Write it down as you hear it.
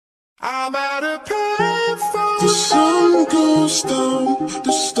I'm at a payphone. The sun goes down,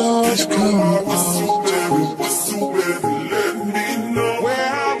 the stars come out. Let me know where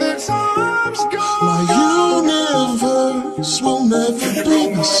have the times gone. My universe will never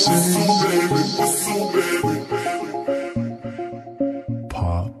be the same.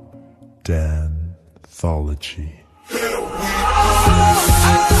 Pop Danthology.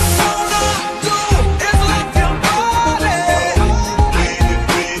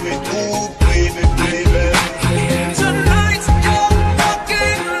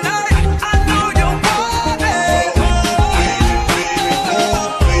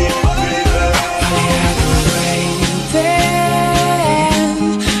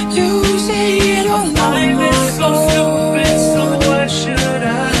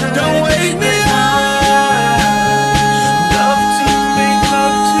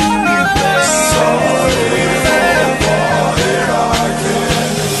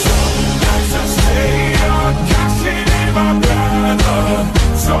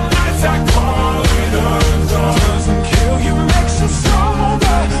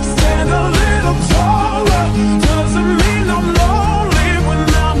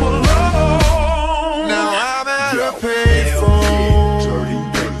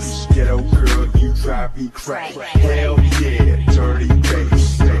 Crack. Hell yeah, dirty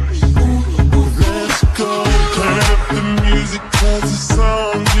bass. Let's go, turn up the music 'cause the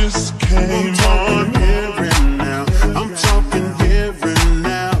song just came on. Here and now, I'm talking here and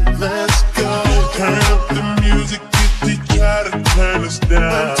now. Let's go, Turn up the music if they try to turn us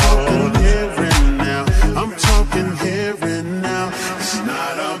down. I'm talking here and now. I'm talking here and now. It's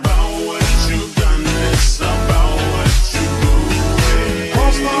not about what you've done, it's about what you do.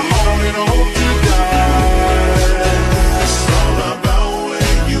 Cross my heart and I hope you die.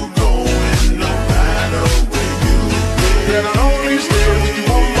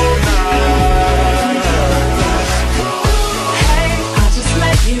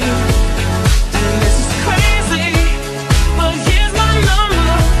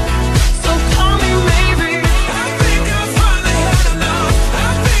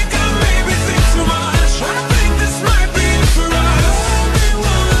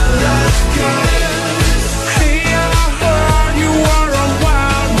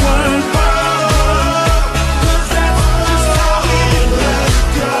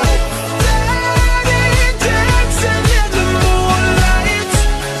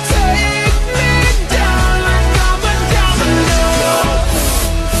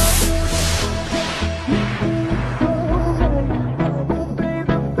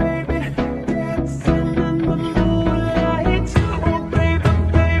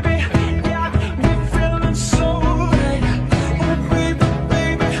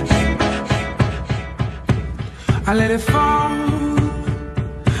 I let it fall,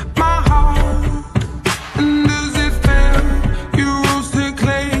 my heart, and as it fell, you rose to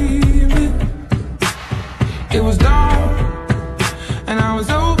claim it. It was dark, and I was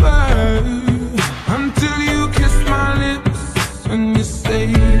over, until you kissed my lips, and you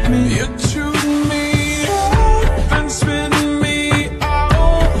saved me. You chewed me up and spit me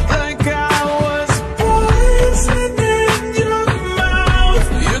out, like I was poison in your mouth.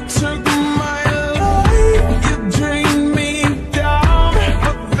 You took my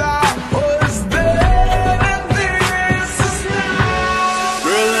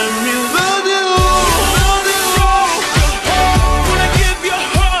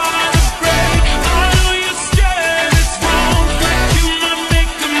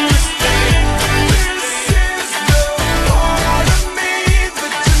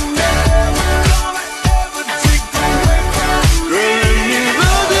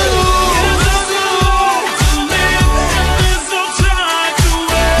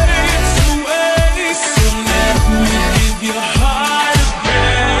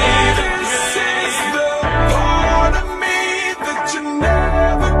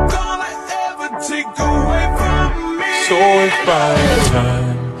So if by the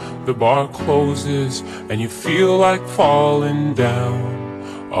time the bar closes and you feel like falling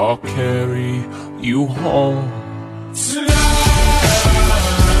down, I'll carry you home tonight.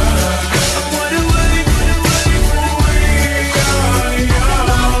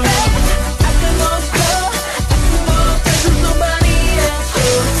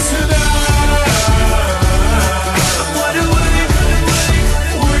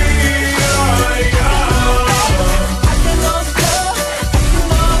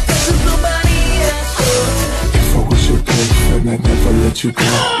 I'd never let you go. I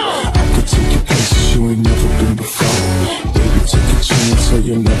could take you places you ain't never been before. Baby, take a chance so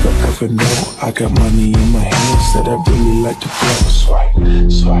you'll never ever know. I got money in my hands that I really like to blow. Swipe,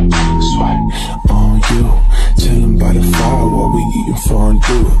 swipe.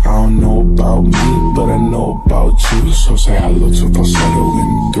 to falsetto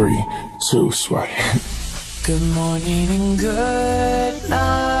in 3, 2, sway. Good morning and good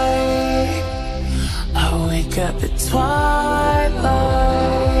night. I wake up at twilight.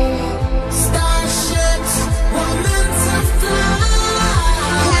 Starships were meant to fly.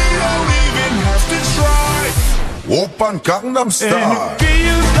 We don't even have to try. Open Gangnam Style. And it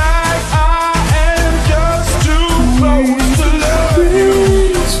feels like I am just too close to love you.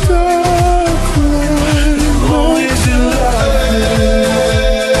 Always in love.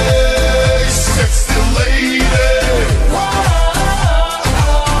 Hey, sexy lady.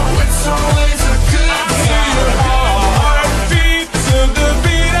 It's always a good time. Heartbeat to the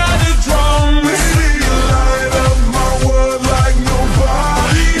beat of the drum. Baby, you light up my world like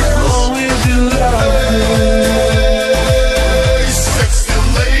nobody else. Always in love. Hey, sexy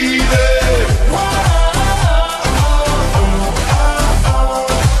lady.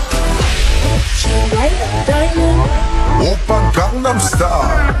 Shine bright like a diamond. Open Gangnam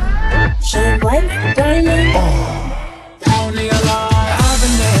Style. Shine bright like a diamond. Only a lie. I've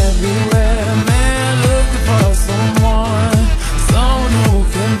been everywhere, man, looking for someone who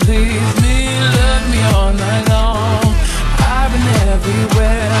can please me, love me all night long. I've been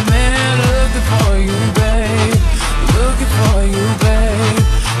everywhere, man, looking for you, babe, searching for you, babe.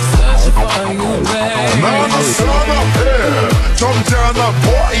 나는 선어해. 점잖아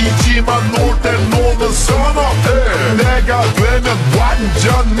보이지만 놀 땐 노는 선어해. 내가 되면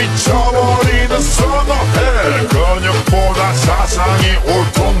완전 미쳐버리는 선어해. 근육보다 사상이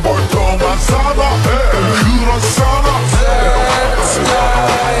울퉁불퉁한 선어해.